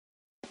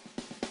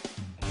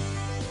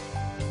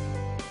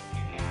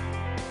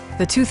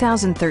the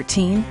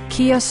 2013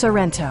 Kia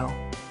Sorento.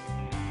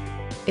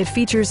 It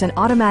features an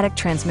automatic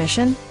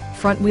transmission,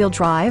 front-wheel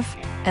drive,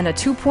 and a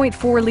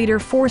 2.4-liter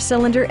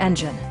four-cylinder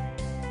engine.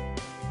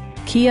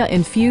 Kia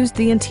infused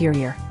the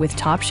interior with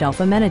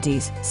top-shelf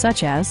amenities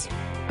such as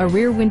a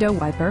rear window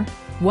wiper,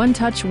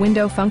 one-touch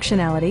window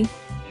functionality,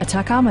 a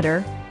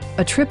tachometer,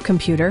 a trip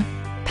computer,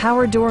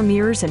 power door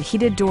mirrors and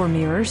heated door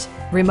mirrors,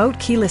 remote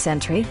keyless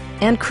entry,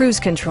 and cruise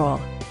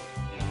control.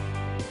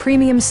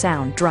 Premium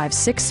sound drives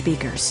 6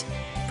 speakers,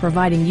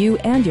 providing you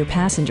and your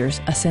passengers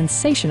a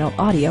sensational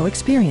audio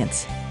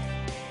experience.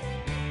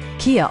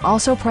 Kia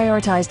also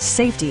prioritized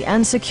safety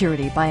and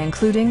security by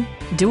including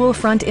dual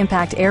front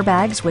impact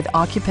airbags with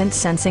occupant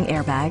sensing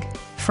airbag,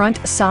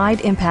 front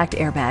side impact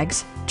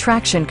airbags,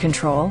 traction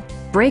control,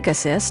 brake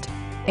assist,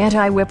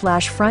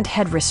 anti-whiplash front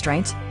head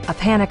restraints, a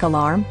panic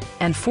alarm,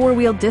 and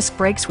 4-wheel disc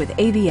brakes with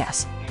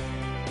ABS.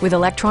 With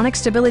electronic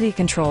stability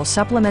control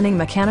supplementing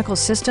mechanical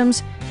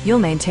systems, you'll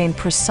maintain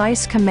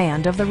precise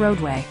command of the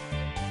roadway.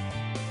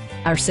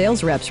 Our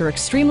sales reps are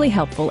extremely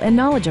helpful and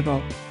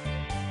knowledgeable.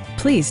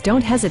 Please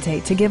don't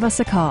hesitate to give us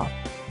a call.